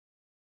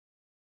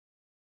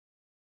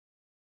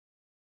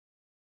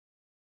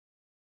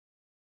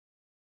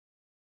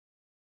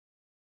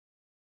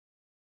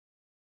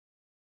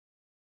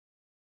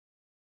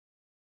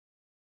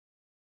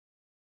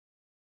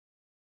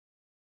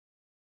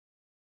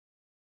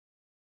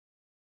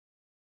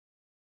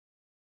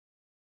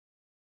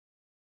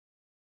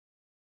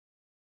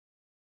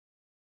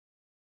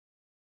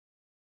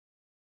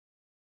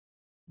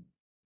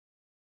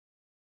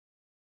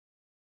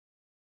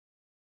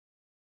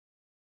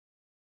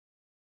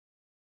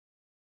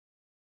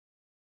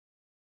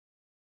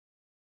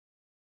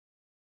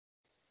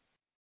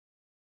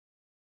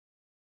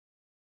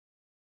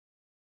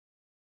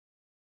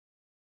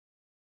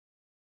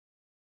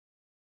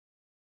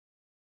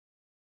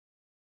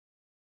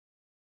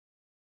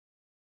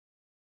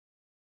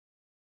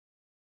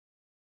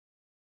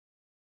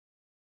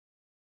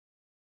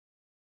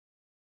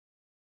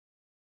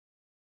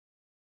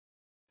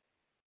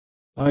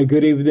Hi,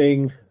 good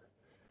evening.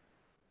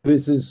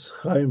 This is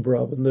Chaim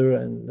Brovender,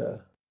 and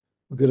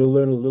we're going to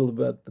learn a little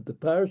about the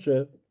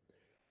Parsha.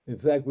 In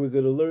fact, we're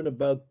going to learn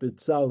about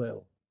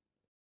Btzalel,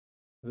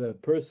 the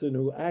person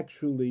who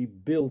actually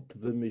built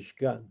the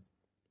Mishkan.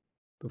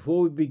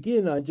 Before we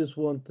begin, I just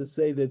want to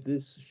say that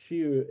this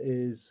Shiur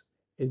is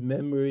in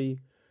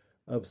memory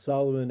of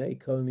Solomon A.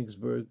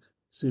 Königsberg,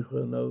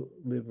 Zichrono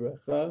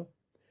Livracha,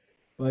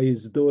 by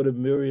his daughter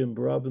Miriam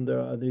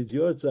Brovender on his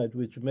yahrzeit,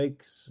 which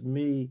makes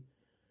me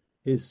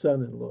his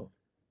son-in-law.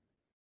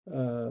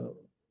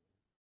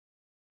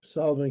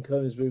 Solomon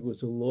Königsberg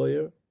was a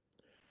lawyer,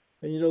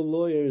 and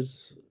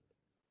lawyers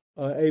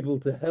are able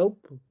to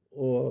help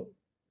or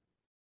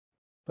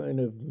kind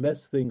of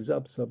mess things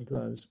up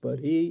sometimes. But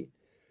he,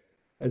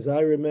 as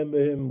I remember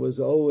him, was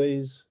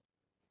always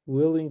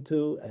willing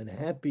to and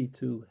happy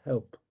to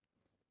help.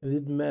 It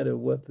didn't matter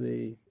what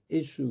the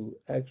issue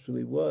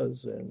actually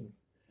was. And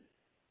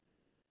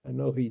I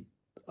know he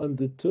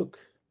undertook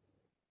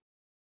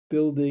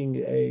building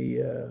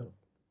a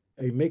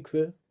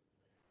mikveh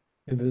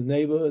in the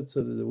neighborhood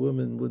so that the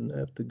women wouldn't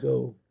have to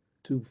go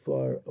too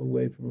far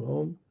away from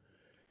home.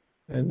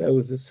 And that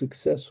was a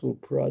successful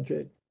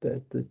project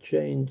that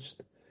changed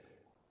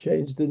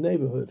the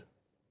neighborhood.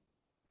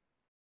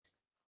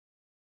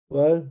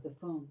 What? The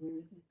phone, where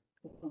is it?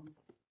 The phone.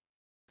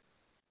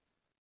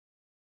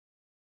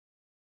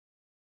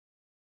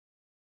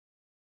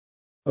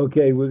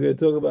 Okay, we're going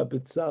to talk about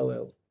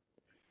Btzalel.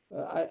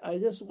 I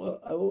just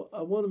I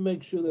want to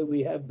make sure that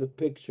we have the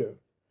picture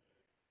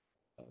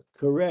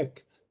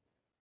correct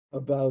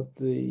about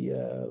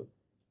the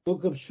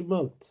Book of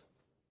Shemot,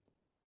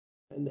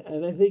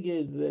 and I think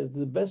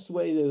the best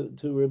way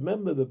to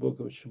remember the Book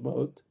of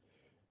Shemot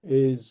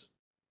is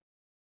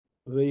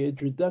the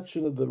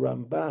introduction of the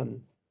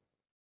Ramban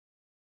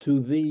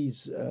to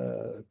these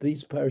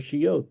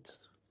parshiot,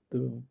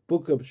 the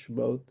Book of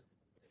Shemot.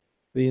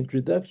 The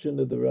introduction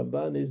of the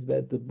Ramban is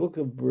that the Book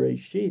of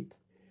Bereshit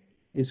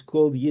is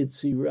called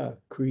Yetzirah,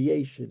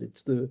 creation.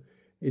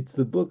 It's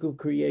the book of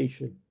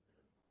creation.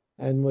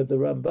 And what the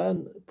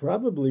Ramban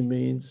probably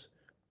means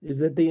is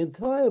that the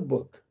entire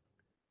book,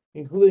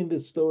 including the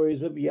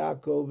stories of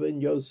Yaakov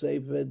and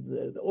Yosef,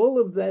 and all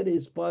of that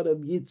is part of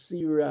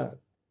Yetzirah.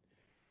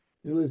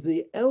 It was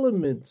the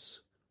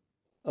elements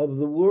of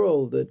the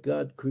world that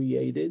God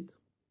created,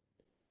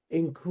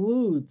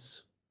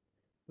 includes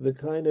the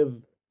kind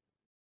of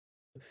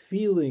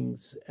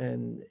feelings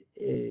and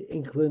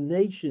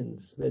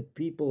inclinations that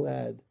people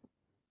had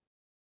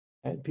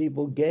and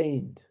people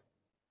gained.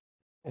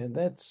 And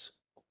that's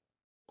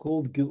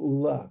called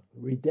Geula,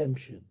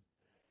 redemption.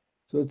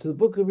 So it's the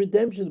book of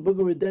redemption. The book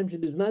of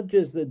redemption is not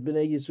just that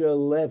Bnei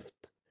Yisrael left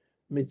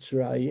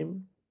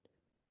Mitzrayim,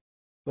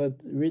 but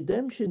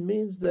redemption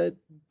means that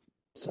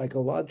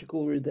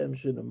psychological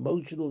redemption,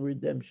 emotional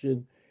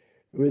redemption,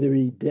 where the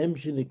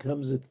redemption, it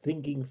comes of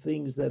thinking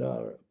things that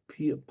are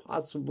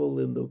possible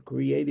in the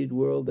created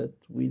world that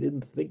we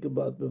didn't think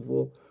about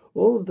before.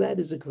 All of that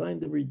is a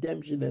kind of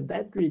redemption, and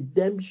that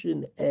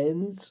redemption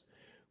ends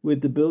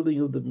with the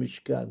building of the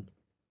Mishkan.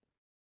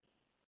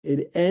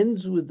 It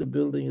ends with the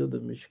building of the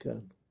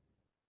Mishkan.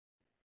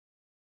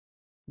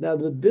 Now,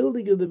 the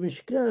building of the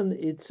Mishkan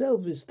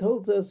itself is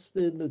told us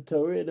in the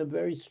Torah in a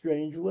very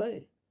strange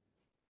way.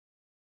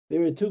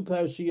 There are two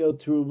Parshiot,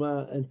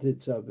 Truma and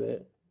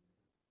Tetzaveh,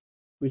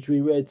 which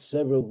we read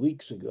several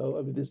weeks ago.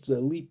 I mean, this is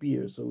a leap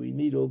year, so we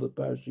need all the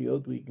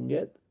Parshiot we can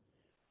get.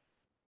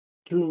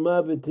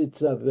 Truma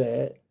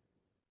v'Tetzaveh.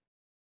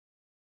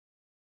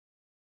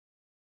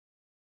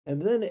 And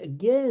then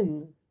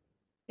again,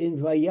 in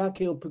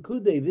Vayakel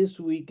Pekudei, this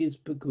week is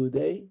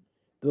Pekudei,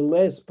 the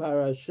last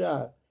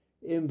parasha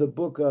in the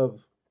book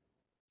of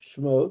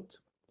Shmot,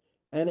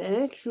 and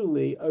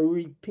actually a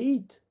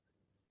repeat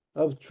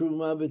of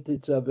Truma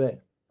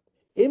v'Tetzaveh.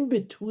 In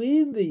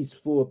between these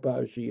four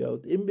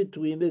parashiot, in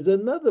between, there's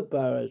another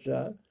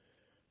parasha,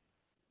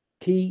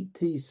 Ki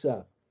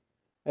Tisa.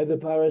 And the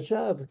parasha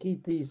of Ki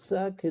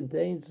Tisa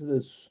contains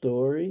the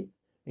story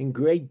in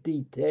great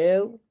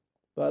detail,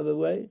 by the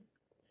way,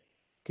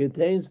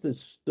 contains the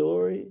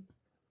story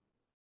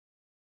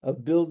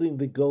of building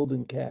the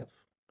golden calf,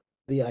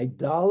 the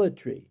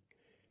idolatry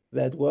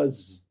that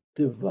was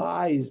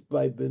devised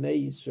by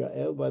Bnei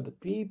Israel, by the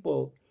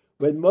people,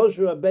 when Moshe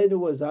Rabbeinu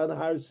was on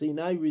Har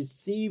Sinai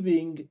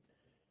receiving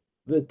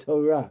the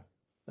Torah.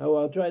 Now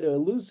I'll try to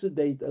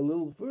elucidate a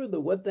little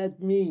further what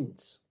that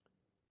means.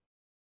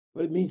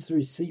 What it means to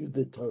receive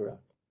the Torah.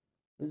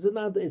 It's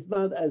not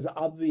as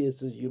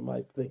obvious as you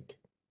might think.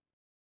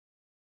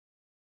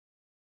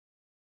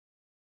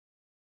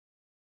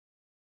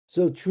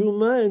 So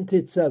Truma and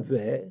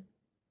Tetzaveh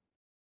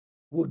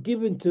were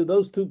given to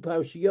those two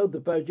parshiot, the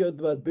parshiot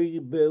about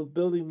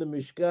building the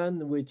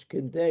Mishkan, which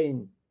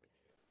contain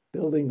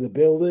building the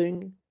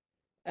building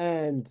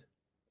and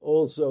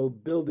also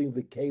building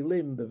the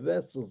kelim, the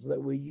vessels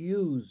that were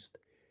used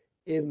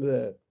in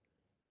the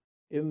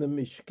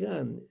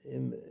Mishkan,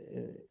 in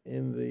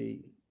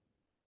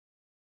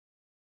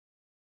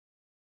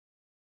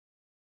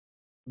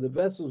the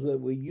vessels that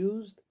were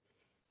used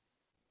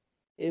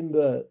in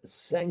the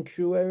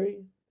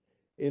sanctuary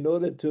in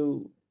order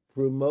to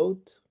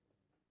promote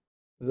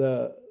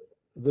the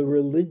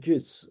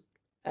religious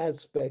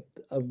aspect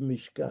of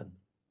Mishkan.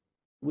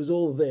 It was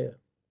all there.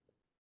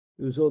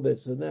 It was all there.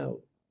 So now,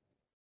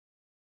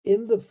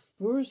 in the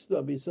first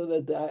Rabbi, so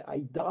that the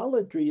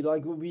idolatry,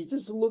 like when we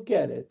just look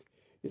at it,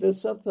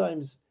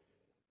 sometimes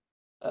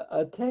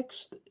a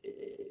text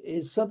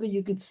is something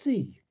you can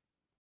see.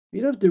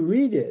 You don't have to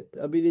read it.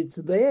 I mean, it's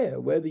there,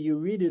 whether you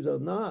read it or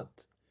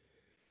not.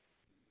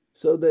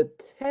 So the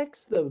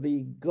text of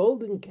the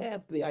golden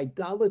calf, the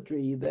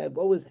idolatry, that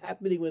what was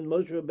happening when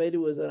Moshe Rabbeinu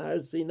was on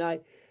Har Sinai,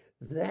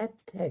 that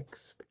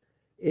text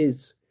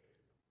is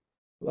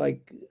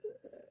like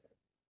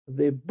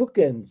the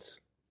bookends.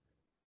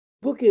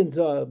 Bookends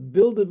are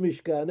build a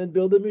Mishkan and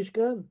build a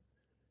Mishkan.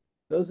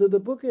 Those are the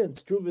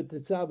bookends. True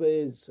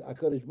V'Tetzaveh is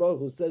HaKadosh Baruch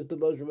Hu says to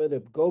Moshe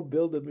Rabbeinu, go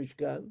build a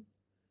Mishkan.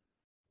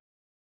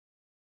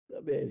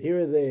 I mean, here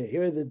are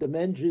the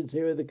dimensions,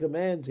 here are the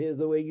commands, here's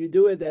the way you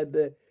do it.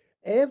 And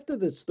after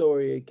the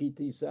story of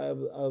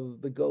Kitisa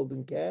of the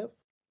golden calf,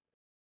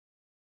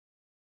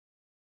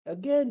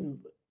 again,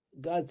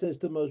 God says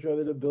to Moshe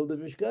Rabbeinu, build a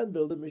Mishkan,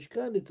 build a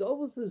Mishkan. It's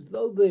almost as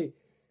though the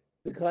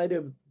kind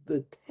of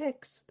the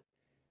text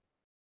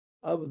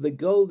of the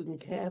golden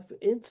calf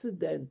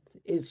incident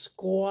is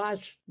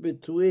squashed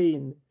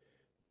between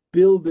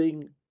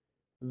building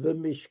the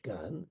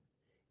Mishkan,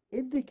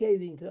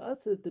 indicating to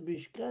us that the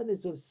Mishkan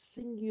is of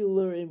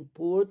singular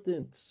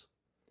importance.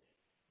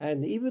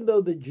 And even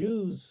though the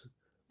Jews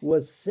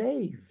were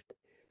saved,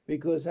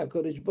 because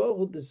HaKadosh Baruch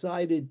Hu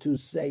decided to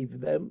save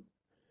them,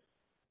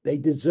 they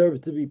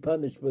deserved to be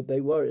punished, but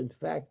they were in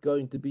fact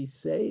going to be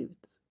saved.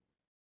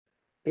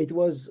 It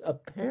was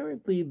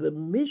apparently the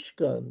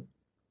Mishkan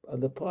on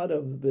the part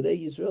of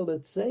Bnei Yisrael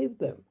that saved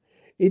them.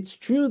 It's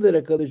true that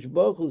HaKadosh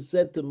Baruch Hu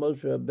said to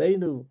Moshe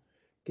Rabbeinu,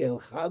 Kel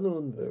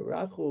Chanun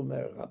v'Rachum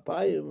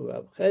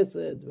v'Rapayim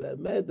v'Chesed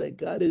v'Emet, that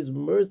God is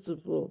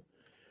merciful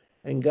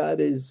and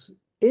God is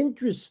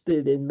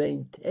interested in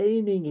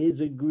maintaining his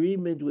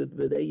agreement with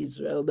Bnei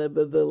Yisrael.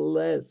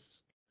 Nevertheless,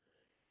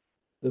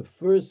 the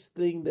first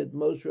thing that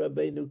Moshe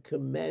Rabbeinu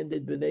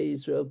commanded Bnei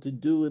Yisrael to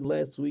do in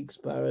last week's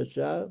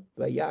Parsha,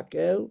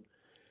 Vayakel,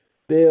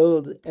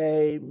 build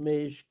a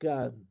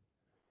Mishkan.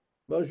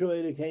 Moshe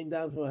Rabbeinu came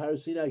down from Har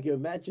Sinai. Can you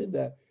imagine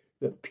that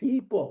the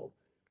people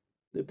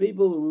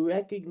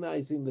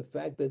recognizing the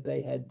fact that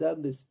they had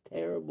done this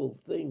terrible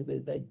thing,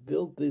 that they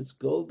built this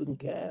golden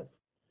calf,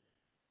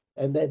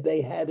 and that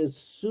they had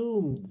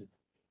assumed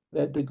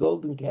that the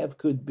golden calf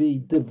could be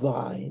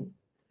divine.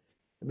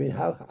 I mean,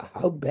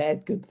 how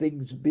bad could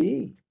things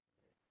be?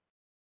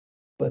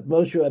 But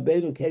Moshe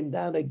Rabbeinu came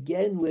down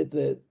again with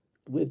the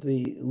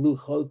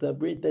Luchot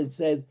HaBrit and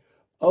said,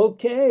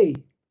 okay,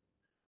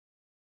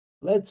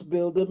 let's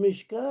build a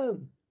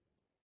Mishkan.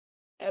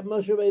 And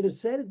Moshe Rabbeinu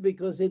said it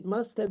because it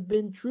must have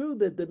been true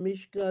that the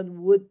Mishkan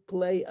would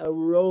play a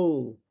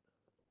role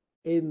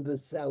in the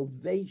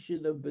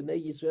salvation of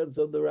Bnei Yisrael.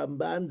 So the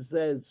Ramban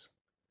says,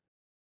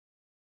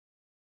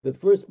 the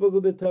first book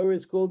of the Torah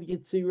is called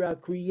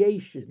Yetzirah,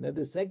 creation, and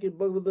the second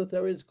book of the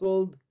Torah is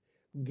called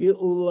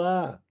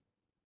Geulah,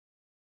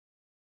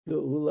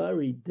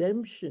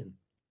 redemption.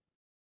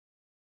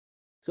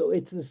 So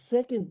it's the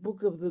second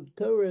book of the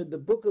Torah, the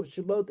book of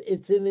Shemot.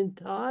 It's in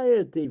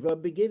entirety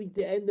from beginning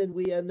to end, and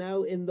we are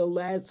now in the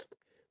last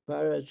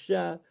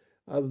parasha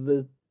of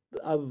the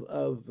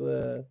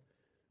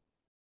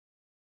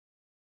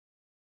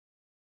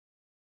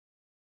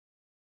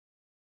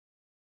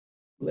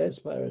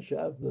last parasha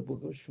of the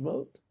book of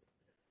Shemot.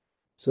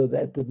 So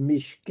that the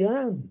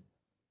Mishkan,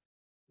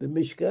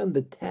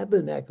 the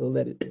tabernacle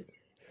that it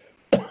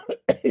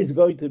is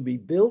going to be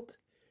built,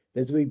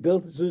 as we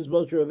built as soon as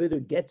Moshe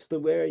Rabbeinu gets to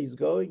where he's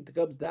going,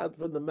 comes down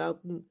from the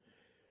mountain,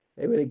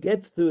 and when it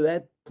gets to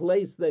that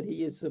place that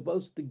he is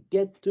supposed to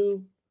get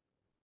to,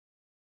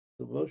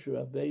 the Moshe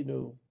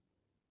Rabbeinu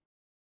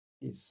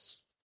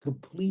is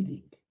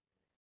completing,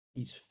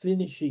 he's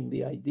finishing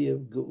the idea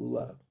of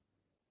Geulah.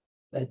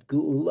 That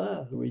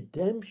Geulah,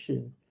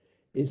 redemption,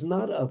 is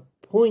not a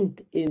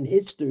point in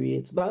history,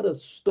 it's not a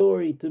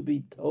story to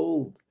be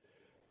told,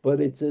 but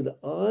it's an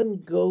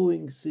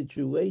ongoing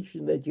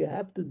situation that you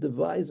have to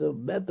devise a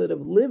method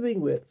of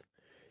living with.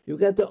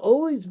 You've got to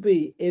always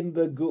be in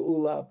the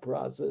Geulah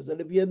process.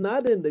 And if you're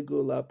not in the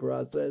Geulah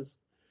process,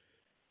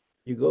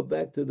 you go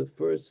back to the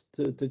first,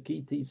 to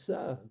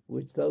Kitisa,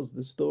 which tells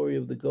the story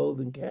of the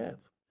golden calf.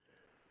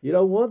 You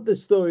don't want the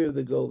story of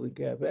the golden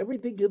calf.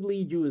 Everything can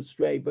lead you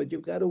astray, but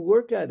you've got to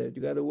work at it.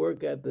 You've got to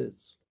work at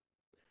this.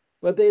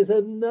 But there's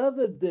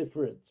another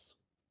difference.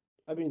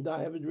 I mean,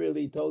 I haven't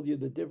really told you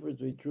the difference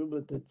between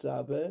Truma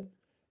Tetzaveh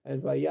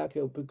and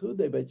Vayakel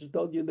Pekudei, but I just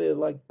told you they're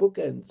like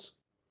bookends.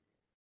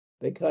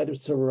 They kind of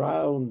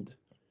surround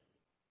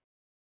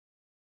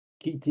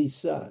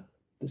Kitisa,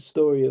 the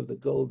story of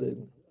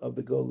building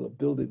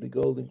the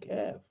golden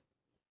calf.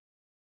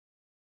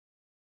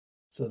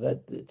 So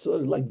that it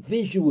sort of like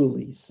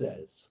visually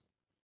says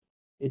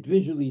the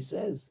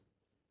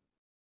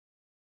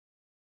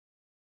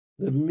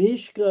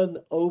Mishkan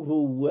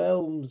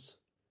overwhelms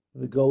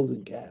the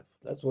golden calf.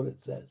 That's what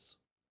it says.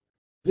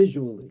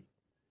 Visually.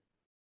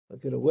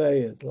 Like in a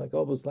way, it's like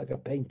almost like a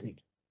painting.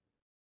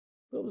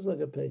 Almost like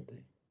a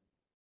painting.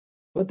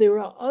 But there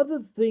are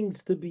other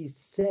things to be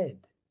said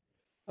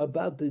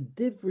about the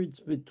difference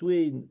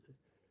between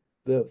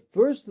the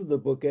first of the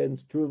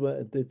bookends, Truma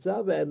and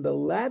Tetzaveh, and the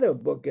latter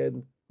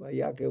bookend,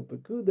 Vayakel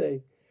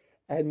Pekudei.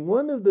 And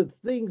one of the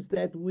things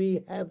that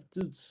we have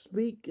to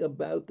speak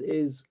about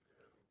is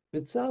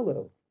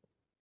Btzalel.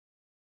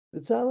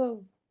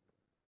 Btzalel.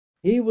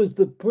 He was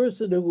the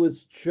person who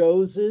was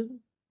chosen.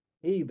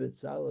 He,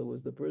 Btzalel,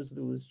 was the person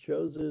who was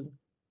chosen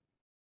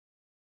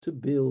to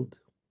build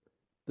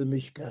the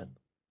Mishkan.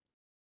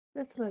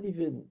 That's not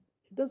even,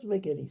 it doesn't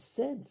make any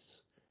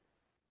sense.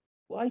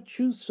 Why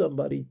choose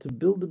somebody to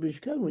build the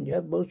Mishkan when you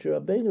have Moshe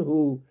Rabbeinu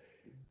who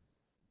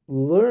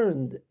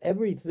learned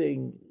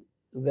everything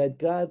that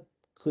God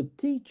could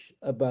teach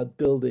about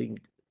building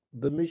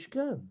the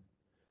Mishkan?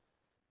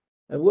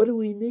 And what do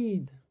we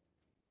need?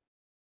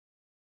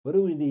 What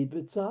do we need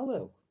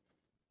Btzalel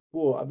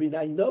for? I mean,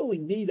 I know we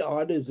need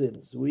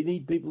artisans. We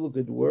need people who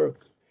could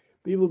work.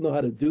 People know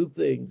how to do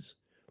things.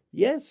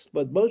 Yes,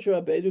 but Moshe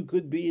Rabbeinu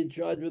could be in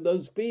charge of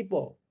those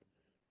people.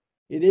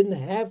 He didn't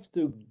have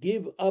to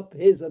give up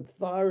his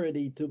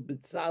authority to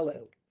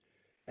Btzalel,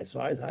 as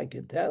far as I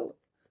can tell.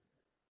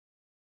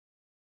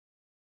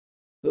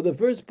 So the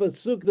first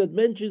pasuk that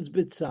mentions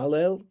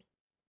Btzalel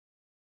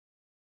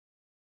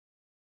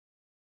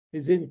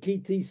is in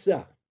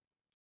Kitisa.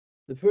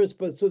 The first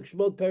pasuk,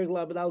 Shmot Perek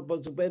Lamed Aleph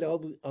pasuk Bet.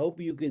 I hope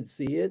you can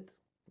see it.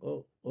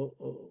 Re'ei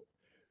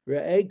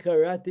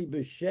karati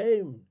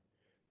b'shem.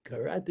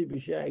 Karati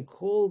b'shem. I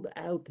called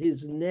out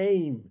his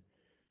name.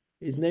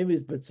 His name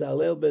is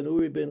Btzalel ben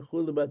Uri ben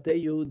Chul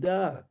Batei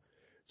Yehuda.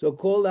 So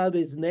call out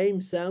his name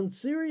sounds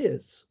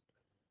serious.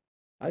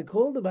 I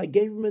called him. I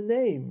gave him a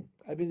name.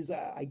 I mean,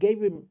 I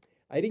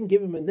didn't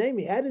give him a name.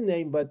 He had a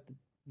name, but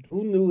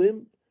who knew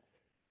him?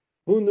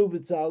 Who knew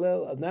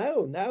Btzalel?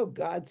 Now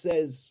God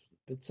says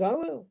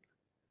Btzalel.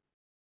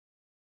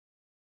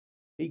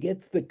 He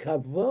gets the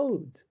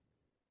kavod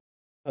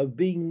of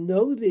being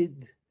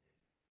noted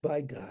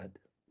by God.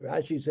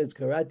 Rashi says,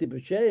 Karati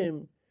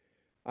b'shem.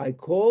 I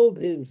called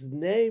his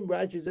name.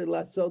 Rashi said,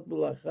 Lasot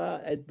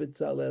Melacha et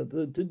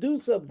Btzalel, to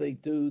do something,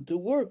 to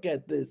work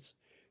at this,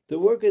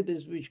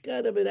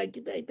 Mishkan. I mean, I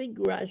think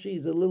Rashi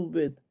is a little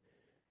bit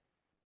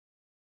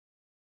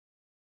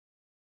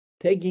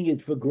taking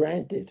it for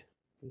granted,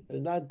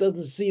 and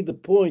doesn't see the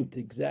point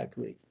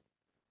exactly.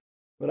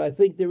 But I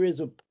think there is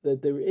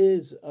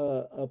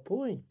a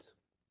point.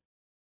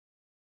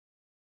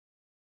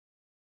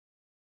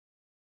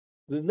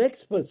 The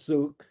next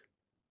pasuk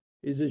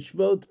is a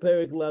Shmot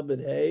Perek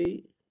Lamed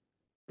Hey,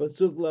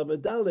 pasuk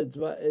Lamed Dalet.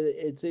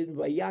 It's in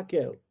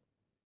Vayakel.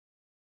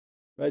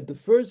 Right, the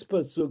first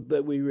pasuk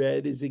that we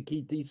read is in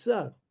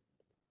Kitisa.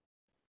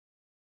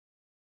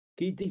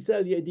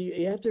 Kitisa,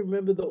 you have to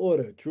remember the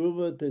order: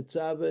 Truma,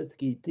 Tetzaveh,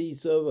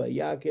 Kitisa,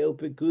 Vayakel,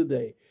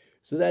 Pekudei.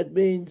 So that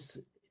means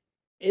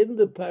in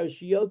the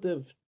Parshiot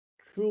of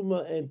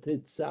Truma and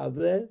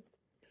Tetzaveh,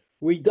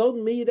 we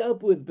don't meet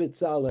up with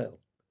Btzalel.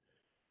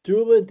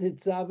 Truma and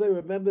Tetzaveh,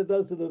 remember,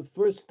 those are the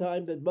first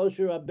time that Moshe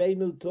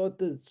Rabbeinu taught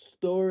the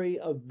story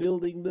of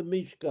building the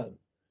Mishkan.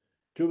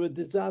 Truma and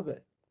Tetzaveh.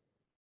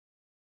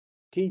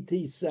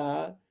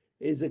 Kitisa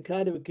is a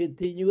kind of a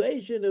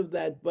continuation of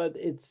that, but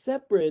it's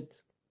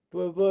separate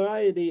for a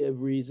variety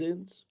of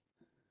reasons.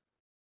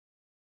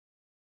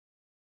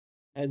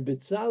 And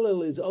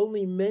Btzalel is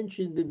only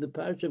mentioned in the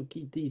Parsha of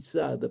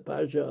Kitisa, the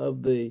Parsha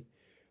of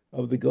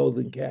the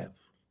golden calf.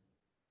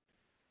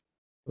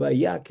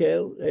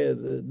 Vayakel,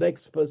 the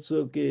next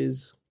pasuk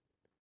is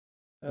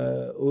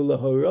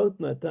Ulahorot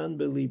Natan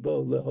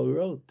Belibo.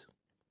 Lahorot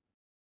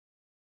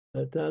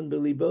Natan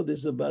Belibo. This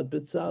is about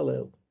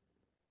Btzalel.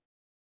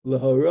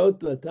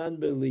 Lahorot Natan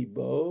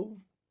Belibo.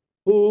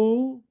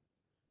 Who?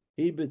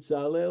 He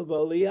Btzalel.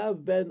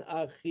 V'Eliyav ben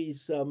Achi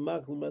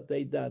Samach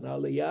L'Mateidan.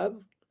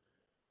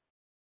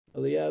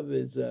 Eliyav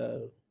is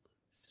the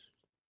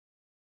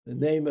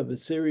name of a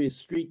serious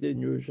street in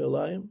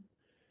Yerushalayim.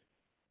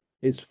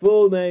 His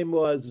full name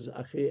was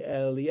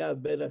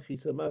Eliyav ben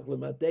Achisamach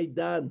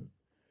L'Mateidan.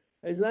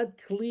 It's not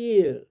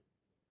clear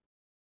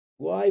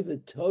why the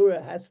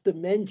Torah has to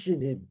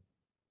mention him.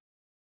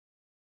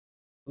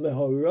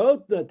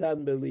 Lehorot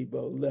Natan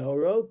Belibo.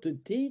 Lehorot, to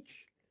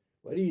teach.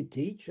 What do you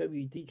teach? How do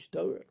you teach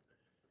Torah?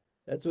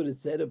 That's what it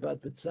said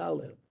about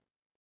Btzalel.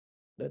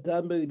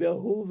 Natan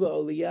Belibo, Hu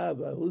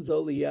v'Eliyav. Who's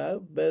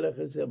Eliyav? Ben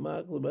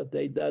Achisamach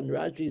L'Mateidan.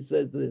 Rashi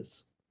says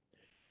this.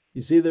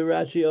 You see the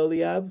Rashi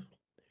Eliyav?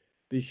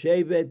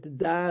 B'shevet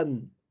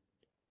Dan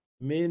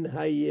min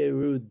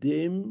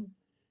hayerudim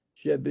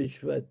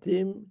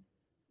shebishvatim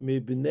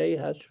mibnei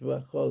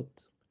hashvachot.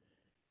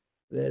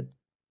 That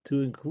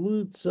to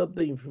include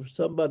something from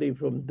somebody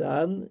from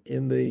Dan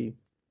in the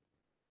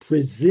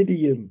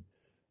presidium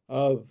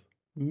of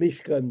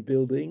Mishkan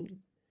building,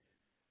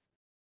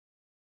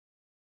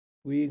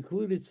 we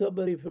included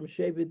somebody from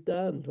Shevet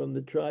Dan, from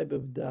the tribe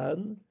of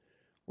Dan,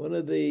 one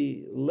of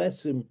the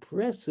less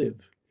impressive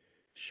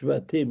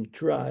Shvatim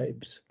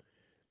tribes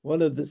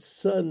one of the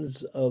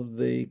sons of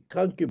the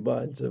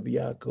concubines of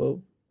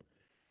Yaakov.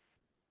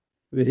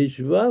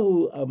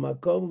 V'hishvahu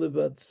amakom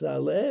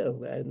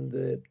leBetzalel, and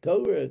the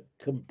Torah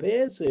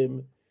compares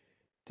him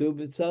to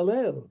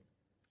B'Tzalel.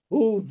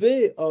 Hu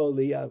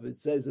ve'oliav,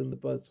 it says in the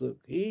pasuk,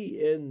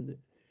 he and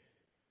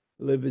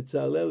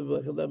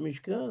leBetzalel v'chad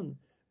Mishkan,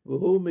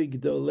 v'hu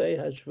migdolei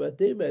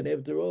hashvatim, and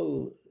after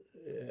all,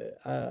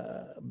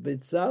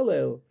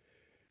 B'Tzalel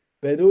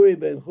ben Uri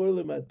ben Chur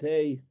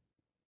lematei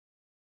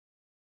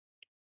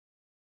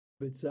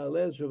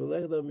B'Tzalel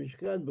shemelech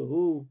Mishkan,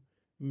 v'hu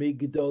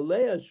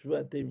migdolei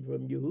hashvatim,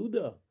 from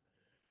Yehuda.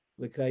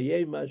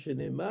 L'kayei ma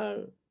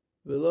shenimar,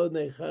 v'lo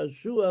nechar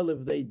shua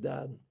levnei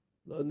Dan.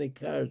 Lo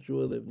nechar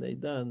shua levnei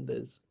Dan.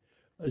 There's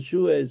a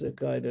shua is a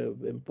kind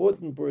of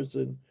important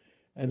person,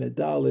 and a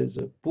dal is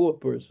a poor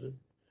person.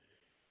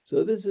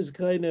 So this is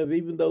kind of,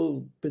 even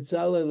though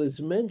B'Tzalel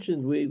is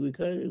mentioned, we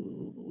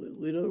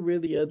don't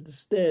really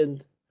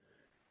understand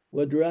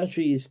what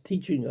Rashi is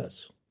teaching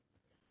us.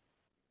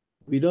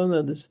 We don't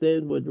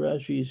understand what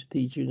Rashi is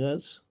teaching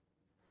us,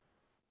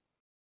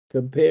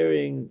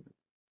 comparing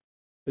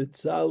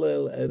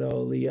B'Tzalel and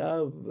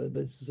Oliav.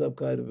 This is some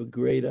kind of a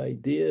great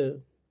idea.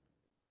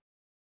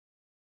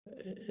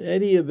 In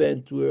any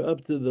event, we're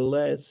up to the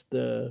last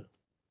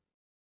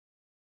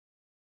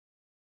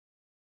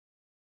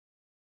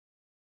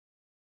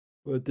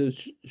but the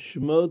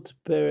Shmot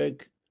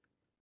Perek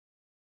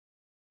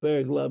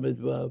Lamed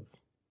Vav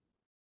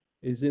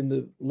is in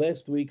the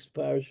last week's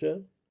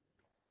Parsha,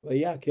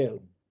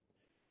 Vayakel.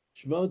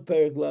 Shmot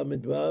Perek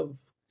Lamed Vav,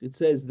 it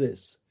says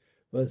this,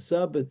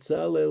 Vasa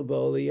B'Tzalel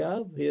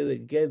v'Oliav, here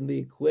again the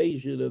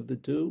equation of the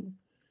two,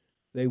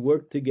 they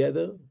work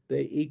together,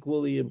 they're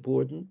equally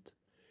important.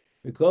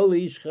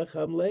 V'kol ish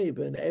chacham leiv,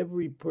 and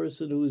every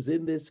person who's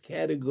in this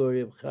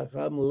category of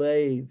chacham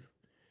leiv,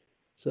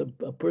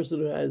 a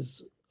person who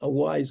has a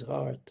wise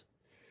heart.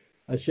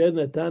 Asher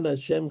natan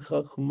Hashem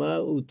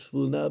chachma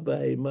u'tfuna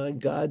b'heiman,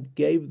 God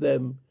gave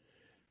them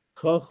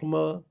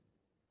chachma,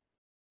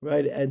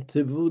 right, and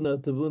tevuna.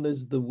 Tevuna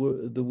is the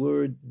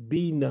word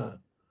bina.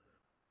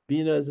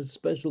 Bina is a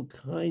special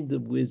kind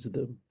of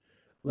wisdom.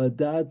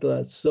 Ladat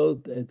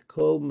lasot et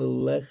kol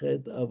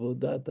melechet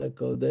avodat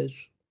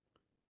hakodesh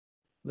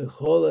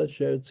lechol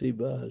asher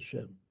tziba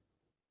Hashem.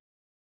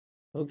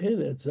 Okay,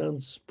 that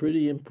sounds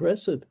pretty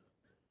impressive.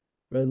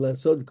 Right,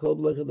 lasot kol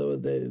melechet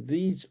avodat.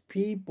 These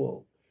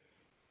people,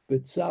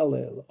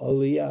 B'Tzalel,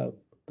 Oliav,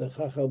 the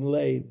Chacham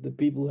Lev, the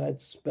people who had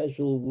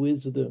special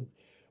wisdom.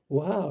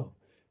 Wow,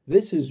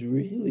 this is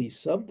really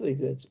something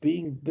that's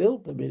being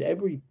built. I mean,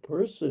 every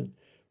person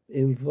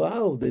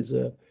involved is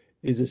a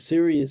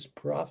serious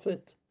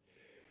prophet.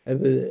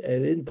 And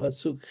in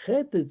Pasuk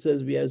Chet it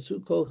says,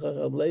 "V'yasu kol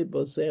Chacham Lev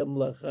b'oseim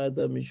lachad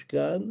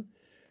Mishkan."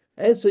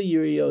 Esa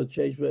yiriyot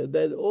sheish,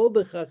 that all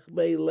the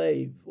Chachmei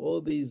Lev,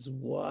 all these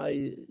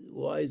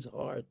wise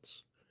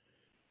hearts,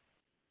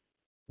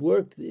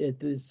 worked at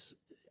this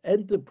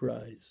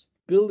enterprise,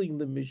 building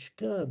the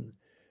Mishkan.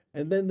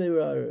 And then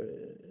there are,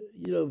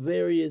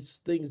 various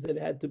things that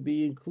had to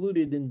be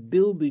included in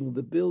building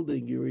the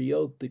building,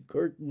 Yuriot, the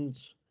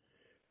curtains,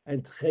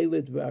 and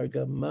Chelet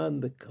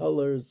Vargaman, the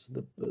colors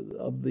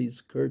of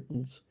these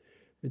curtains,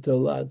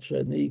 V'tolat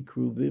Shani,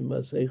 Kruvim,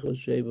 Masecho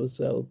Shevo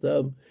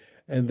Saltam,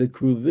 and the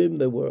Kruvim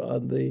that were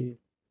on the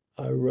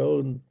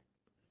Aron,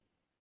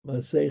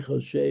 Masecho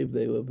Shev,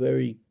 they were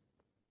very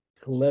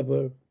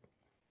clever.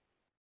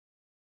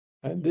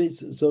 And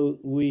this, so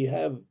we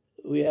have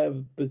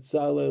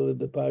B'Tzalel in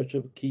the Parsha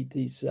of Ki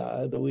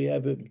Tisa, and we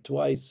have him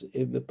twice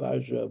in the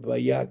Parsha of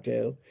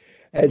Vayakel,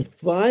 and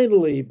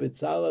finally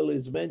B'Tzalel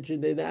is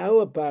mentioned in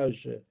our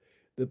Parsha,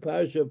 the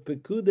Parsha of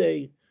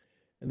Pekudei,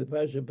 and the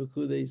Parsha of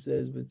Pekudei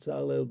says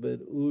B'Tzalel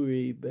ben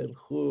Uri ben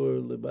Chur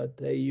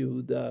lematei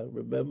Yehuda.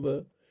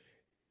 Remember,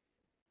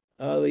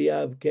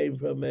 Eliav came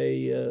from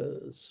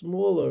a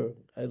smaller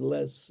and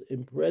less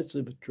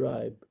impressive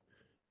tribe,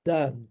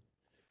 Dan.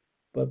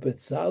 But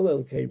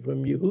B'Tzalel came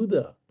from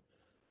Yehuda.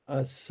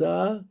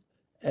 Asa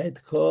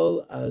et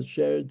kol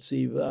asher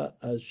tziva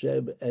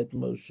Hashem et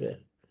Moshe.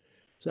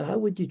 So how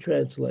would you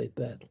translate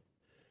that?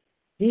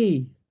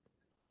 He,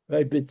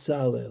 right,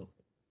 B'Tzalel.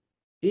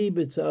 He,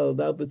 B'Tzalel.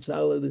 Now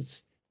B'Tzalel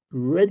is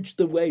wrenched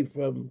away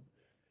from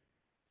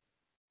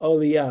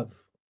Oliav.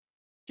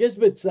 Just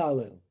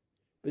B'Tzalel.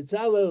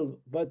 B'Tzalel,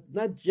 but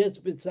not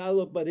just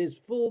B'Tzalel, but his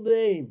full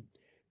name.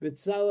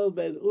 B'Tzalel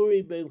ben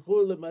Uri ben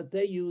Chur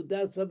lematei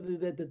Yehuda, something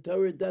that the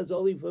Torah does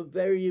only for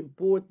very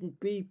important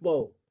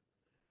people.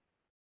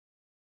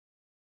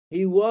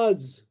 He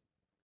was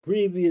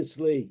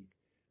previously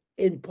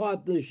in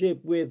partnership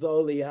with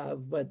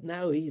Oliav, but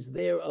now he's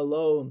there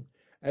alone.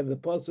 And the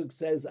pasuk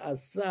says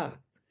Asa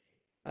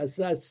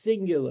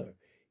singular.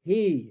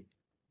 He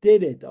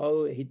did it.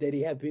 Did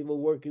he have people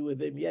working with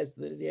him? Yes.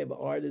 Did he have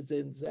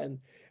artisans and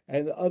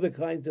other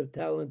kinds of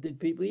talented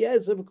people?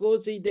 Yes, of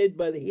course he did,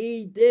 but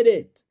he did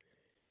it.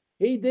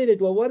 He did it.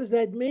 Well, what does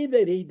that mean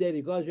that he did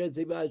it?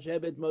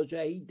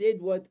 He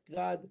did what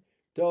God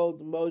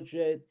told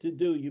Moshe to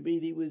do. You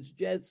mean he was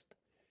just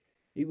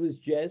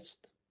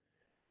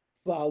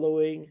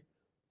following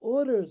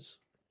orders.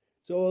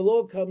 So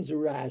along comes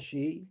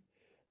Rashi,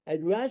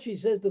 and Rashi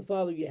says the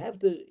following: you have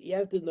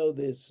to know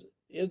this.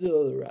 You have to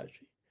know the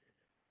Rashi.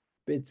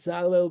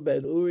 B'Tzalel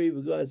ben Uri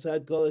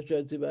v'Goasad kol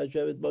asher tziva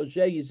Hashem et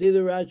Moshe. You see the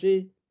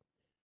Rashi?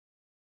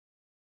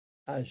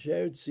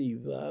 Asher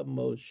tziva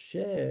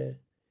Moshe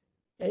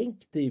ein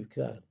ktiv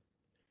kan.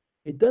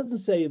 It doesn't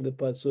say in the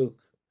pasuk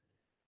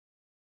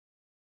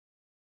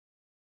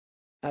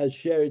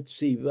Asher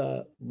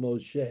tziva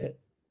Moshe.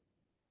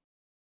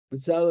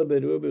 B'Tzalel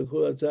ben Uri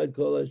v'Goasad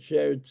kol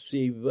asher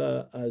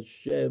tziva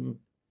Hashem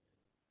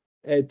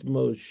et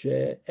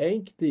Moshe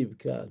ein ktiv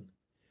kan.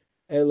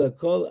 Ela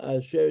kol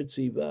asher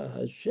tziva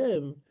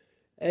Hashem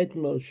et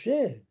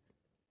Moshe.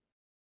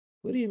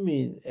 What do you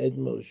mean, et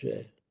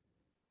Moshe?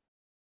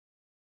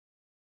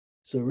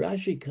 So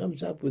Rashi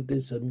comes up with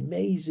this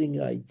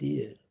amazing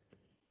idea.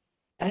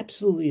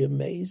 Absolutely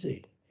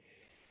amazing.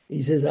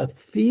 He says,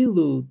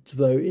 Afilu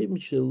dvarim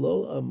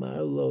shelo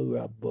amar lo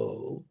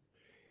Rabbo,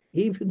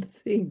 even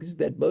things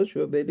that Moshe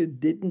Rabbeinu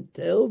didn't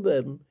tell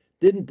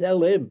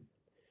him.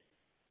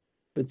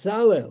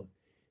 B'Tzalel,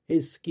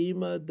 his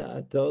schema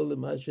da'ato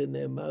l'mashe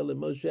ne'emar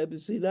l'Moshe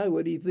b'Sinai.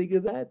 What do you think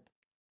of that?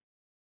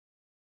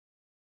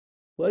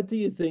 What do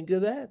you think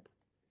of that?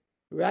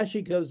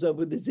 Rashi comes up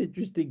with this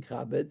interesting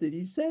comment that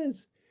he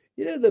says,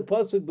 the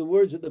pasuk, the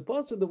words of the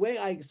pasuk, the way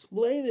I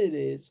explain it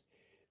is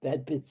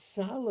that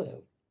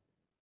B'Tzalel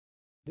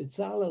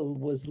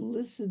was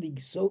listening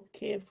so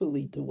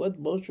carefully to what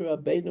Moshe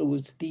Rabbeinu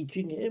was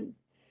teaching him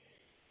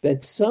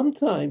that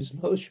sometimes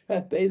Moshe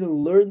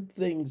Rabbeinu learned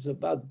things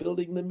about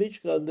building the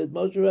Mishkan that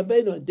Moshe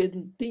Rabbeinu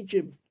didn't teach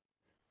him.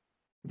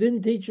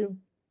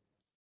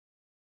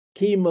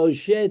 Ki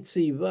Moshe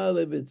tziva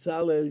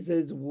leBetzalel. He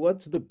says,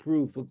 what's the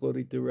proof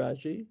according to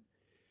Rashi?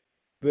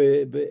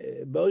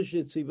 Moshe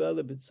tziva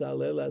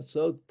leBetzalel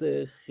asot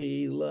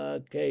techila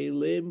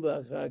kelim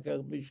v'achar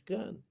kach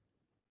mishkan.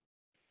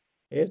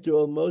 After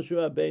all, Moshe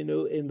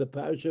Rabbeinu in the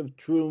Parsha of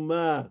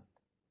Truma,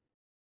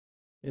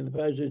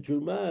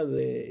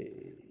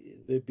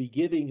 the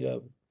beginning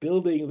of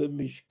building the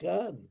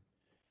Mishkan,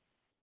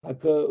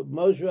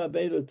 Moshe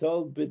Rabbeinu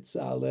told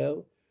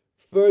B'Tzalel,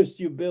 first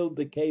you build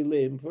the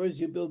kelim, first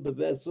you build the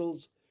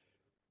vessels,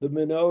 the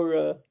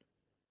menorah,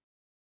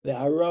 the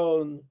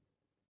aron,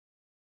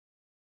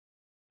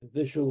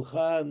 the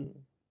shulchan.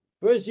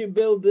 First you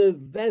build the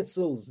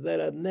vessels that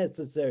are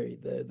necessary,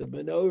 the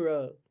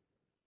menorah.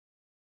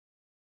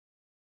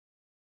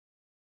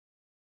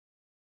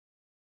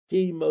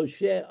 Ki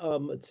Moshe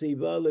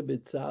tziva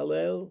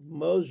leBetzalel,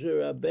 Moshe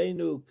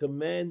Rabbeinu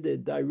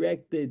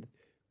directed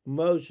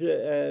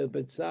Moshe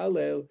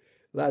B'Tzalel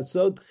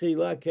לעשות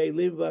תחילה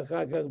כלים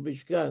ואחר כך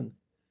משכן.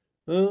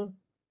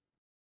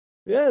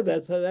 Yeah,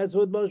 that's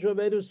what Moshe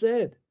Rabbeinu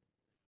said.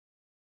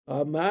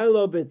 אמר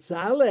לו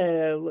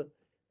B'Tzalel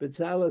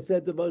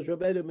said to Moshe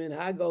Rabbeinu,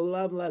 מנהג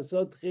עולם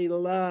לעשות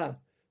תחילה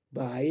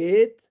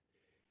בית.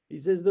 He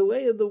says, the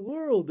way of the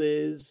world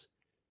is,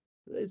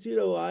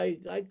 I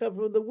come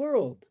from the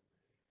world.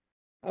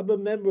 I'm a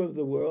member of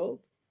the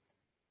world.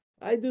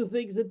 I do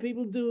things that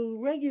people do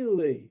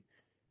regularly.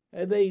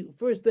 And they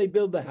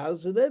build the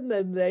house, and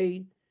then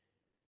they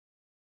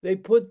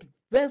put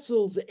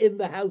vessels in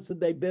the house that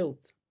they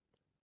built.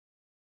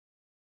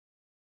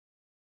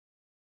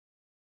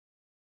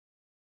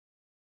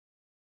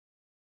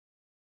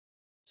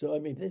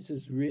 So, this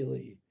is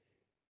really,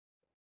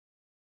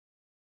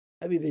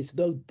 there's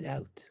no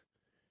doubt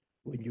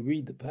when you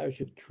read the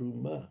Parsha of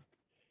Truma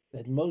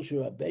that Moshe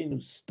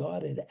Rabbeinu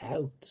started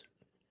out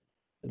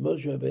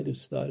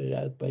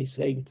by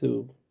saying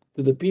to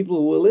the people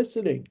who were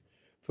listening,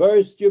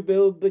 first you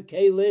build the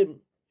kelim,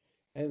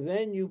 and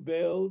then you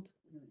build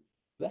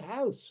the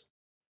house.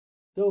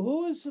 So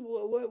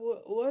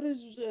what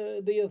is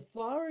the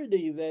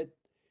authority that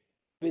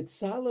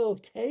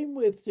B'Tzalel came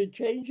with to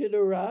change it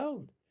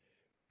around?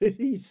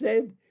 He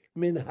said,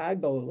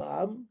 minhag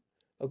olam,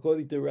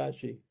 according to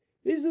Rashi.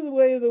 This is the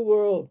way of the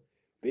world.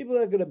 People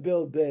are going to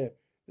build there.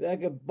 They're not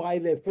going to buy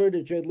their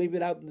furniture and leave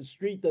it out in the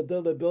street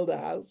until they build a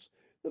house.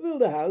 They'll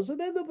build a house and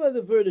then they'll buy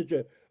the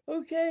furniture.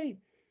 Okay.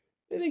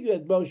 I think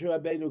that Moshe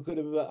Rabbeinu could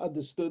have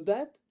understood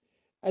that.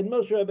 And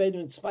Moshe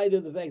Rabbeinu, in spite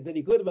of the fact that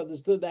he could have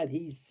understood that,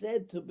 he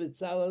said to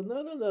B'Tzalel,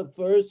 no,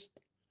 first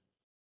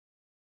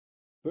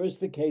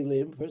the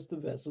kelim, first the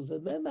vessels,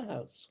 and then the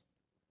house.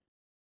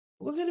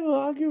 What kind of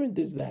argument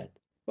is that?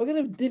 What kind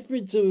of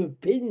difference of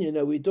opinion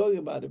are we talking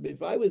about?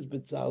 If I was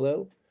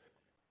B'Tzalel,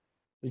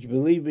 which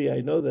believe me,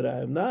 I know that I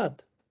am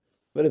not,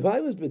 but if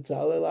I was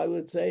B'Tzalel, I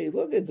would say,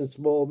 look, it's a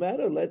small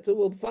matter,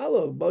 we'll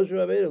follow Moshe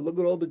Rabbeinu. Look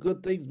at all the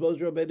good things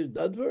Moshe Rabbeinu has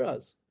done for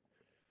us.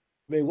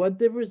 What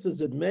difference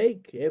does it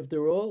make,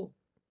 after all?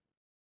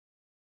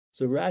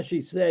 So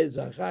Rashi says,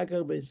 Amar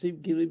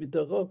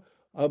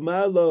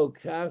lo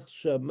kach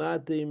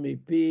shamati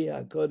mipi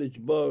HaKadosh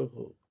Baruch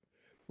Hu,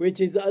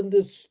 which is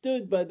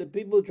understood by the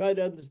people who try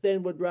to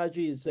understand what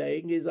Rashi is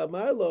saying, is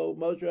Amar lo,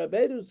 Moshe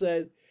Rabbeinu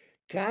said,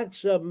 kach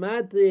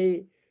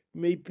shamati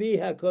mipi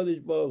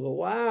HaKadosh Baruch Hu.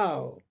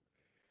 Wow.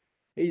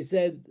 He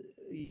said,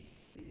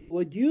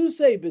 what you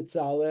say,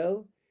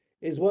 B'Tzalel,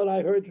 is what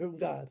I heard from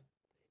God.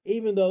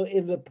 even though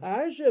in the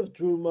Parsha of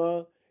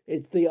Truma,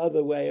 it's the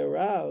other way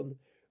around.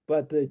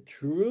 But the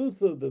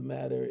truth of the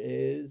matter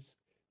is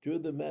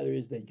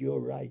that you're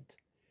right.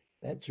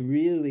 That's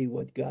really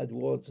what God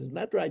wants. It's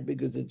not right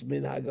because it's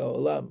minhag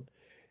olam.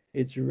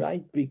 It's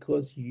right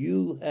because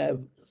you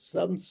have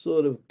some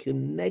sort of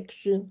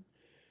connection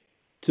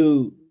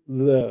to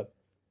the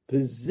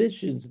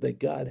positions that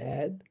God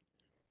had,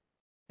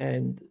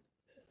 and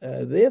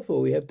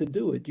therefore we have to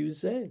do what you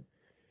say.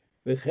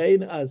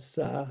 V'chein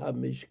asa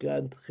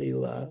hamishkan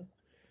tchila,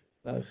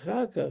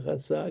 v'achar kach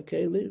asa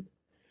kelim.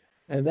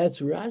 And that's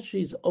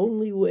Rashi's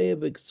only way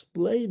of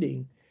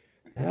explaining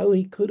how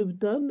he could have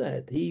done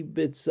that. He,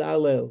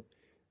 B'Tzalel,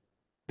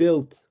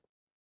 built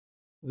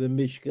the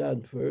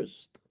Mishkan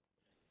first,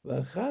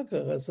 v'achar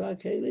kach asa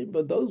kelim.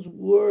 But those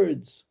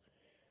words,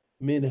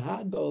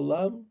 minhag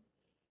olam,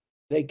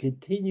 they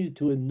continue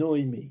to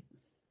annoy me.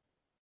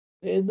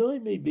 They annoy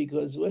me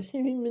because what do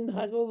you mean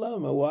minhag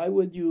olam? Why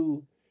would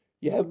you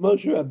have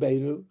Moshe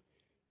Rabbeinu?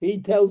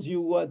 He tells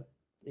you what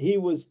he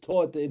was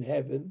taught in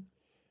heaven,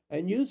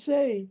 and you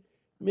say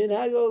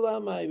minhag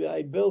olam.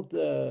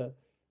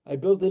 I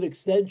built an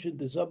extension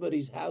to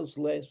somebody's house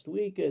last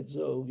weekend,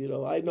 so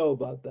I know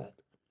about that.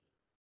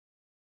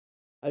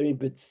 I mean,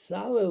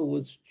 B'Tzalel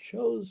was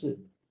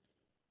chosen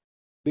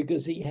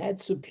because he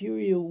had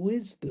superior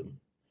wisdom,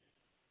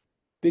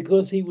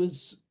 because he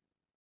was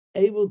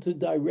able to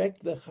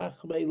direct the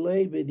Chachmei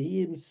Lev, and he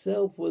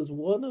himself was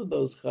one of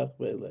those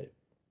Chachmei Lev.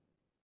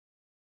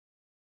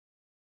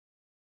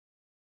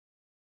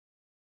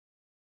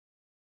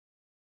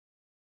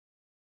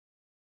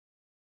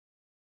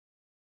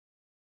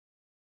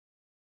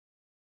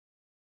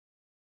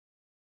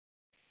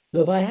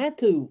 So if I had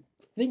to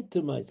think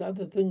to myself,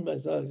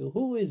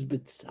 who is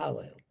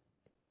B'Tzalel? I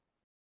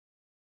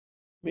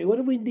mean, what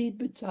do we need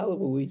B'Tzalel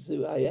for?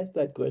 I asked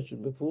that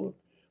question before.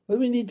 What do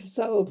we need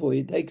B'Tzalel for?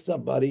 You take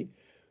somebody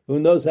who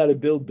knows how to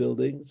build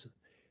buildings,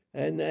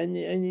 and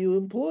you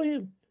employ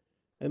him.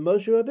 And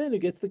Moshe Rabbeinu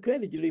gets the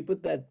credit. You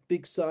put that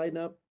big sign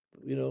up,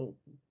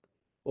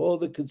 all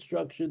the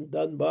construction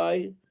done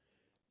by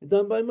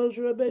Moshe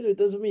Rabbeinu. It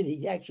doesn't mean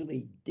he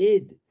actually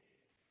did,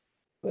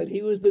 but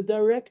he was the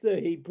director.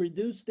 He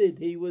produced it.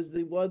 He was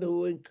the one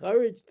who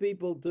encouraged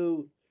people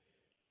to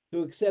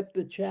accept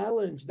the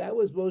challenge. That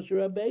was Moshe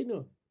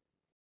Rabbeinu.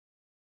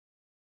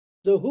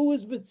 So who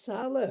is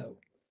B'Tzalel?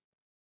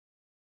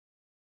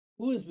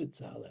 Who is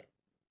B'Tzalel?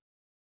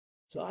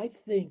 So I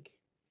think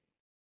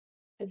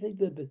that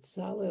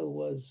B'Tzalel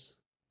was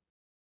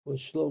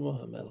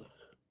Shlomo HaMelech.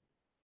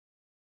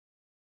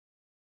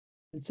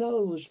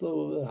 B'Tzalel was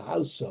Shlomo HaMelech.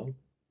 How so?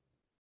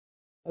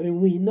 I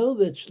mean, we know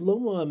that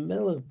Shlomo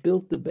HaMelech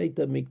built the Beit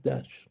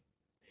HaMikdash.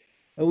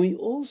 And we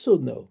also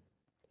know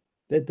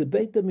that the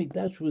Beit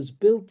HaMikdash was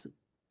built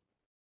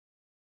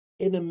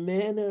in a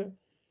manner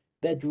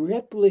that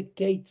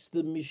replicates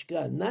the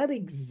Mishkan. Not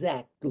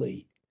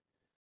exactly.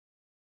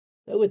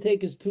 That would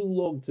take us too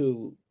long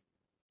to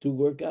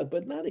work out,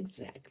 but not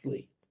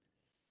exactly.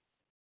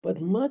 But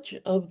much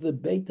of the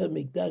Beit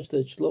HaMikdash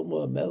that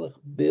Shlomo HaMelech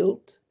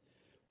built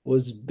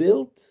was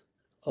built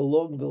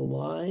along the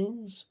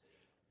lines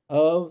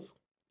of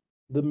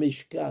the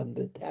Mishkan,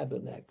 the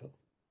tabernacle.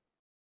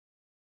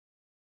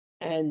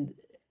 And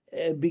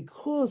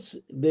because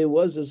there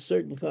was a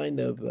certain kind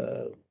of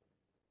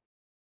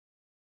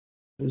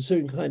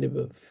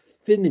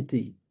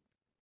affinity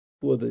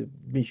for the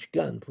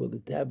Mishkan, for the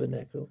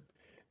tabernacle,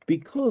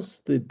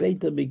 because the Beit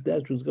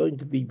HaMikdash was going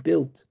to be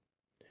built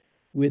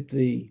with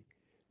the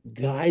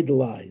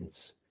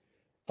guidelines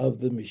of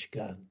the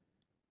Mishkan,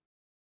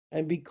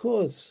 and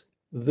because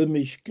the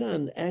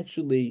Mishkan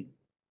actually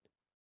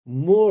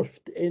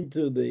morphed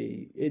into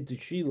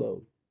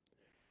Shiloh,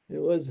 it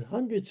was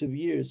hundreds of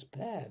years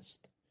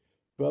past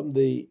from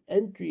the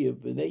entry of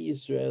Bnei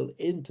Yisrael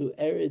into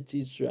Eretz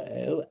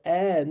Yisrael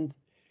and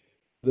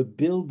the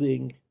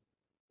building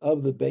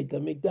of the Beit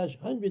HaMikdash,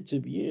 hundreds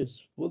of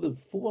years, more than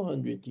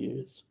 400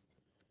 years.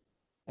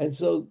 And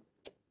so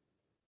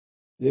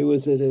there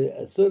was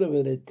a sort of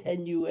an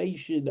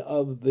attenuation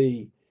of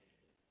the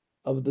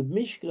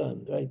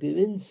Mishkan, right? They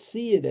didn't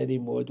see it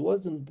anymore. It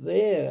wasn't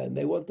there, and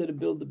they wanted to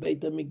build the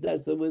Beit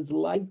HaMikdash that was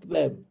like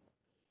them.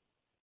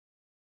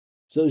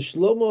 So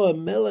Shlomo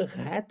HaMelech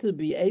had to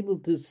be able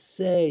to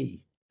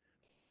say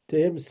to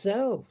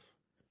himself,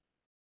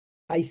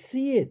 I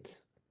see it.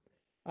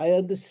 I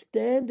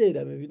understand it.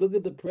 I mean, if you look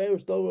at the prayer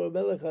of Shlomo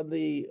HaMelech on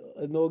the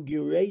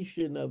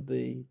inauguration of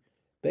the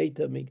Beit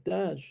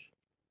HaMikdash,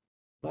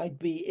 might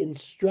be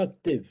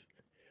instructive.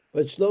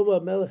 But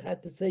Shlomo HaMelech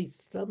had to say,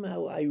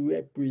 somehow I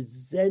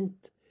represent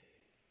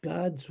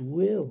God's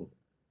will.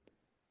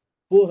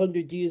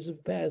 400 years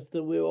have passed,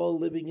 and we're all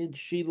living in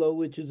Shiloh,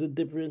 which is a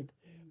different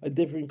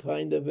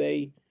kind of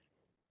a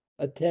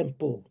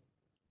temple.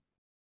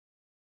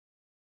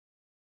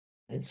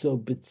 And so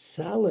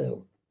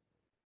B'Tzalel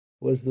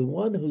was the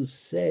one who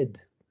said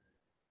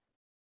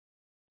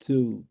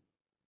to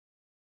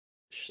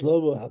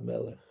Shlomo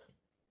HaMelech,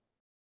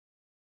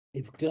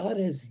 if God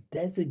has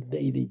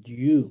designated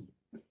you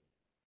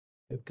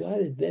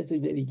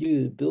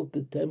to build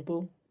the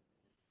temple,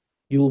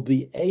 you will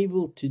be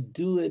able to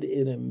do it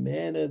in a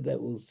manner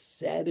that will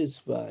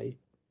satisfy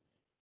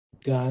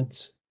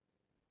God's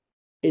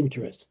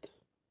interest.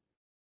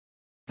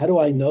 How do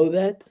I know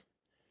that?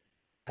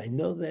 I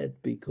know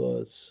that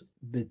because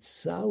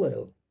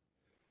Btzalel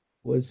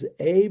was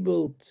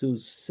able to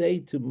say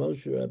to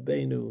Moshe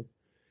Rabbeinu,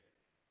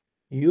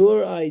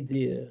 your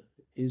idea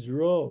is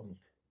wrong,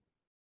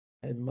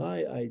 and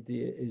my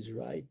idea is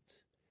right.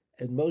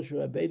 And Moshe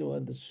Rabbeinu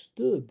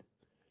understood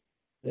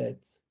that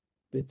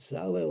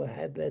Btzalel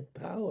had that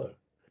power.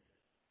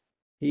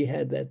 He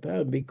had that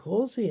power.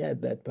 Because he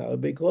had that power,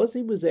 because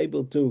he was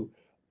able to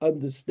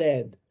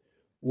understand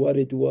what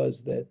it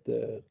was that,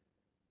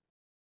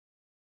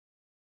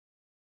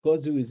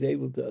 because he was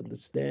able to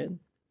understand,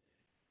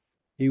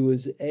 he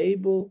was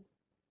able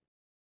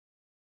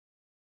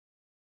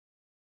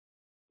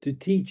to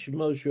teach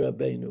Moshe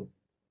Rabbeinu,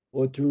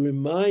 or to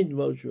remind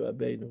Moshe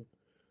Rabbeinu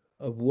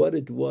of what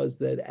it was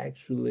that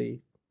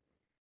actually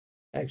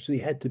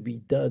had to be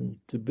done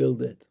to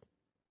build it.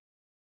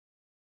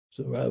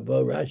 So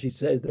Rashi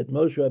says that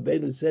Moshe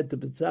Rabbeinu said to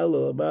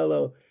Btzalel,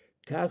 Amalo,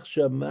 Kach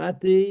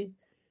shamati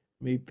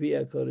mipi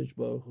HaKadosh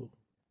Baruch Hu.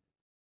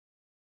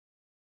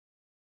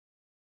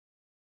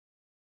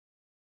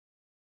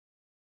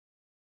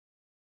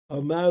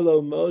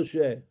 Amalo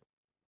Moshe,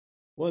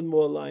 one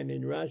more line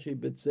in Rashi,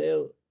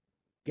 B'tzel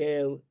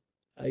Kel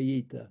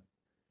Ayita.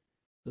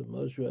 So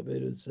Moshe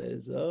Rabbeinu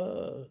says,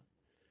 oh,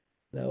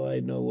 now I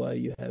know why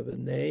you have a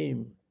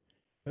name.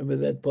 Remember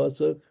that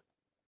pasuk?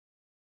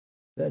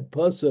 That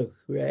pasuk,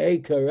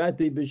 Re'ei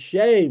karati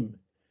b'shem,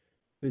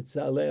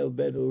 B'tzalel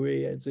ben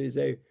Uri. And so you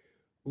say,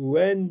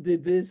 when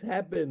did this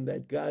happen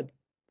that God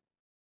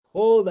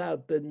called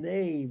out the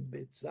name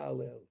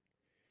B'tzalel?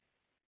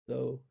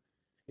 So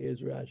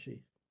here's Rashi.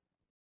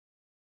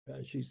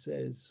 Rashi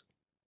says,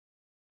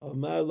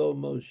 Amar lo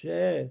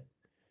Moshe,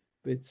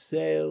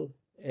 B'tzel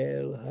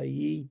el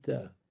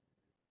hayita,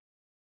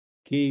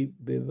 ki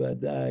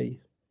bevadai.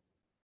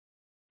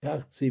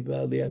 Kach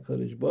tziva li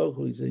HaKadosh Baruch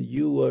Hu. He said,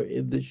 you are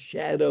in the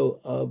shadow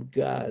of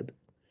God.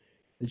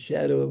 The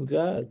shadow of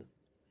God.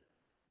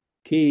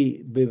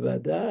 Ki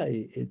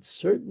bevadai. It's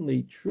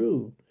certainly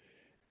true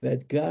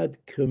that God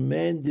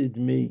commanded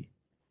me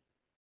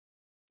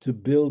to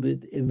build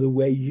it in the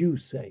way you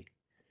say.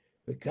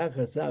 V'kach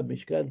asa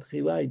Mishkan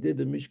tchila. He did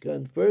the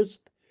Mishkan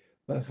first.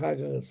 V'achar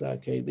kach asa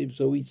kelim.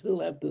 So we still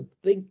have to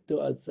think to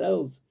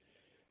ourselves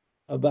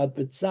about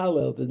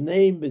B'tzalel, the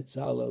name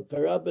B'tzalel,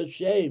 Karab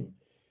Hashem.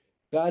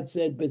 God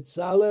said,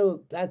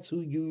 B'tzalel, that's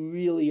who you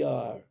really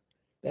are.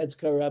 That's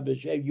Karab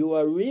Hashem. You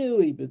are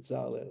really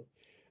B'tzalel.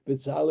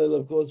 B'tzalel,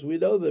 of course, we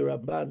know the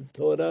Ramban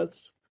taught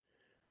us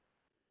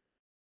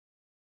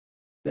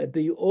that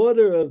the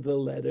order of the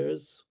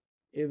letters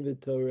in the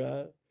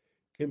Torah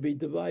can be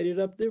divided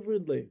up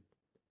differently.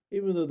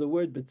 Even though the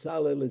word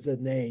B'tzalel is a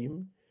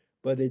name,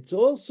 but it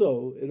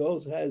also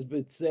has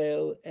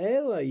B'tzel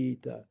El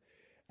Hayita.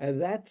 And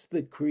that's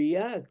the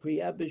Kriya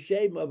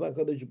B'Shem of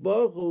HaKadosh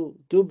Baruch Hu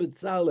to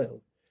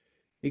B'tzalel.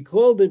 He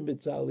called him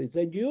B'tzalel. He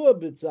said, you are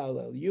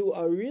B'tzalel. You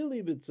are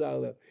really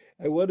B'tzalel.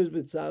 And what is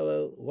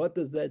B'tzalel? What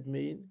does that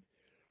mean?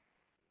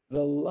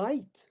 The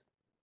light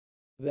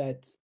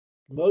that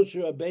Moshe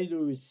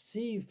Rabbeinu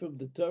received from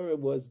the Torah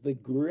was the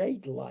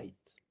great light,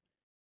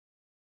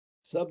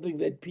 something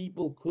that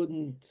people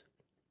couldn't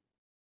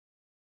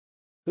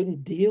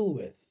deal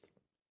with.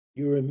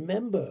 You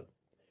remember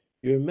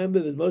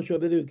that Moshe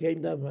Rabbeinu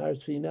came down from Har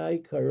Sinai,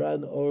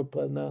 Karan Or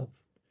Panav.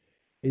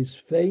 His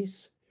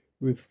face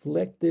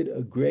reflected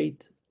a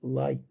great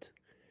light.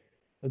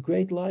 A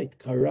great light,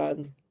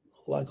 Karan,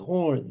 like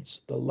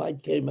horns. The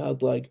light came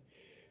out like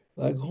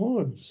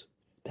horns.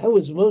 That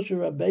was Moshe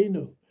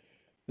Rabbeinu.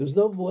 There was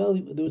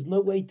no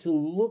way to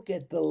look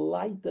at the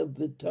light of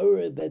the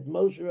Torah that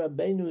Moshe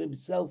Rabbeinu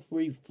himself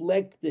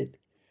reflected.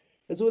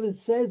 That's what it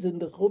says in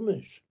the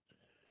Chumash.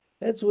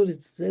 That's what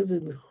it says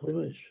in the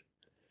Chumash.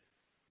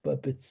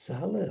 But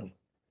B'tzalel,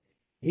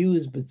 he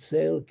was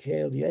B'tzel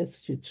Kel.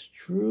 Yes, it's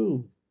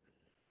true.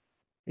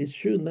 It's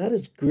true, not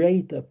as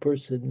great a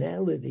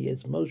personality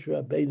as Moshe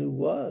Rabbeinu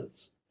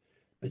was.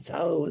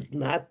 B'tzalel was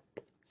not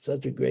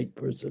such a great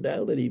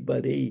personality,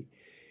 but he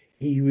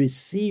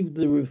received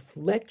the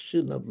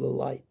reflection of the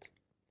light.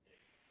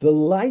 The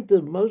light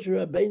of Moshe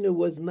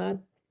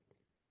Rabbeinu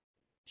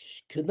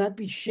could not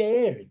be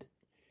shared.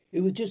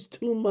 It was just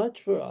too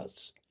much for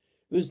us.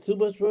 It was too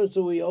much for us,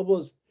 so we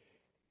almost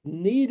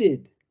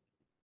needed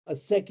a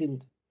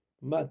second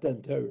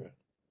Matan Torah.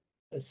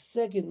 A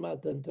second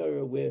Matan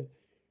Torah where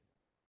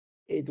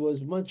it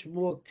was much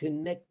more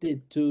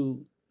connected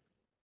to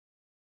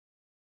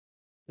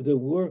the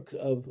work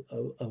of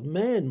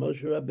man.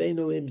 Moshe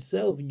Rabbeinu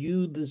himself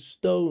hewed the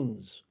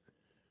stones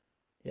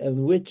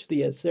on which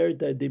the Aseret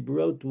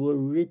HaDibrot were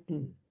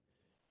written.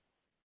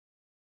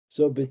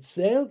 So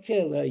B'tzel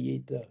Kel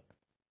Hayita,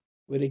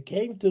 when it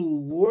came to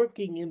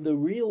working in the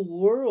real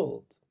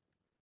world,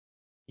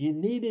 you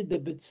needed the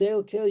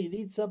B'tzel Kel. You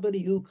need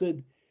somebody who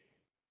could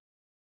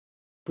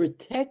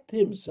protect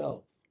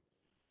himself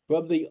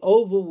from the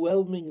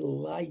overwhelming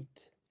light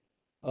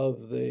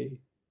of the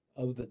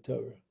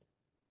Torah.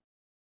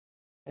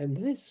 And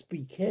this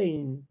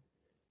became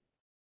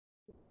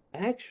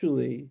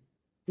actually,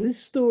 this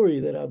story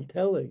that I'm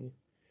telling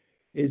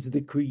is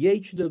the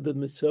creation of the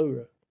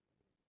Masorah.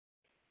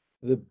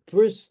 The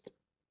first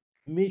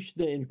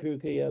Mishnah in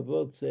Pirkei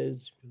Avot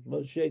says,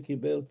 Moshe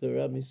kibel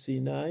Torah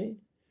miSinai,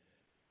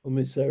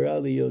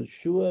 u'misara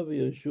liYoshua,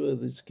 v'Yoshua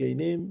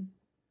l'zkenim.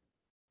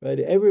 Right?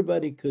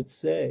 Everybody could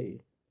say,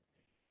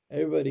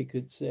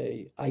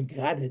 I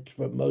got it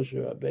from Moshe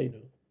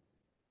Rabbeinu.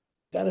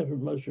 Got it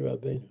from Moshe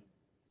Rabbeinu.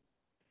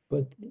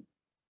 But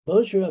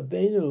Moshe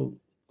Rabbeinu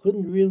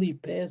couldn't really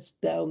pass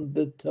down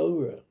the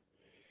Torah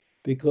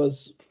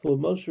because for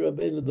Moshe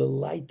Rabbeinu the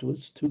light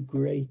was too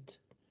great.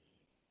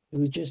 It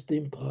was just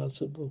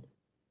impossible.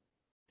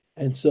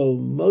 And so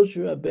Moshe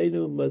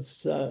Rabbeinu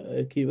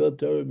kivot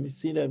Torah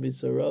misina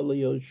misara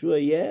Yoshua.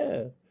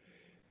 Yeah,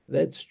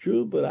 that's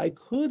true. But I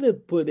could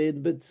have put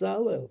in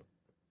B'Tzalel.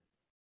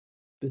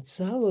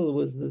 B'Tzalel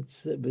was the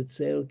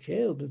B'Tzalel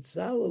Kale.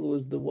 B'Tzalel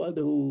was the one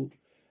who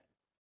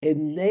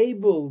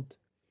enabled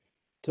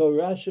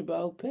Torah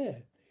Sheba'al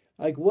Peh.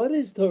 Like, what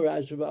is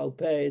Torah Sheba'al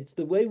Peh? It's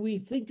the way we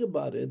think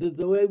about it. It's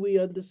the way we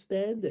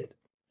understand it.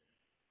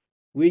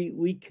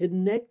 We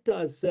connect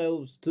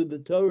ourselves to the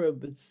Torah of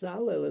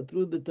B'Tzalel, and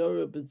through the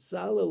Torah of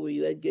B'Tzalel, we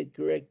then get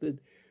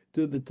corrected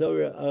to the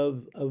Torah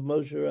of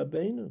Moshe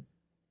Rabbeinu.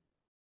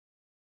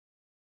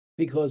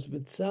 Because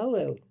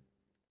B'Tzalel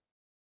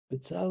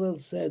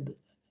said,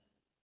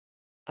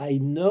 I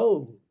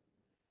know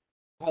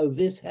how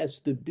this has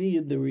to be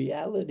in the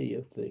reality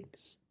of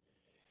things.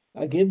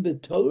 Like in the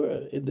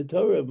Torah of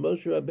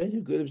Moshe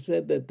Rabbeinu could have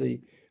said that the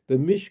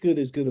Mishkan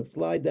is going to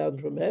fly down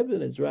from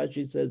heaven, as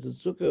Rashi says in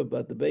Sukkah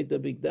about the Beit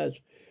HaMikdash,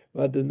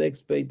 about the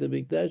next Beit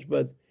HaMikdash.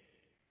 But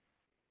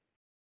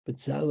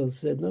B'Tzalel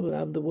said, no, but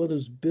I'm the one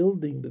who's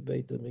building the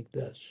Beit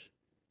HaMikdash.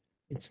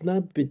 It's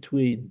not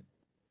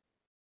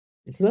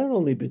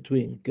only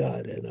between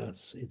God and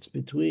us, it's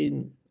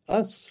between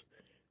us.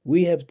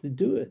 We have to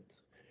do it.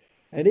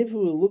 And if we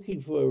were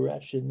looking for a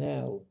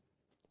rationale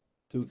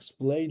to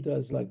explain to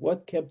us, like,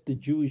 what kept the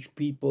Jewish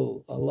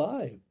people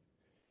alive,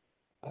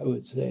 I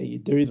would say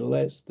during the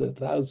last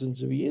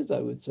thousands of years, I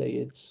would say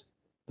it's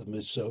the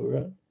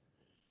Masorah,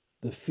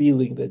 the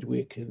feeling that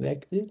we're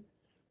connected,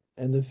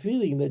 and the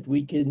feeling that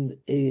we can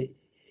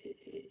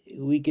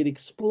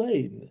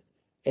explain,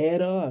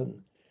 add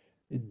on,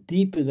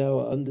 deepen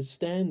our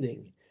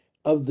understanding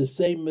of the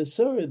same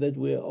Masorah that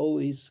we're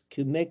always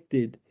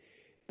connected,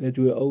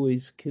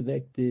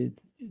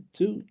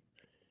 to.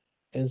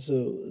 And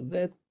so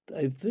that,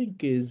 I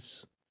think,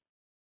 is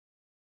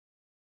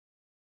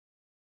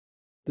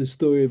the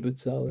story of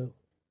B'Tzalel.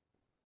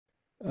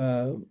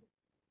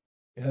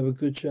 Have a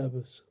good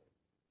Shabbos.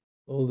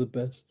 All the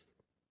best.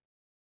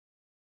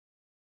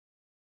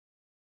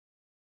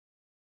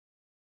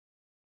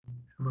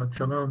 Shabbat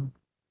shalom.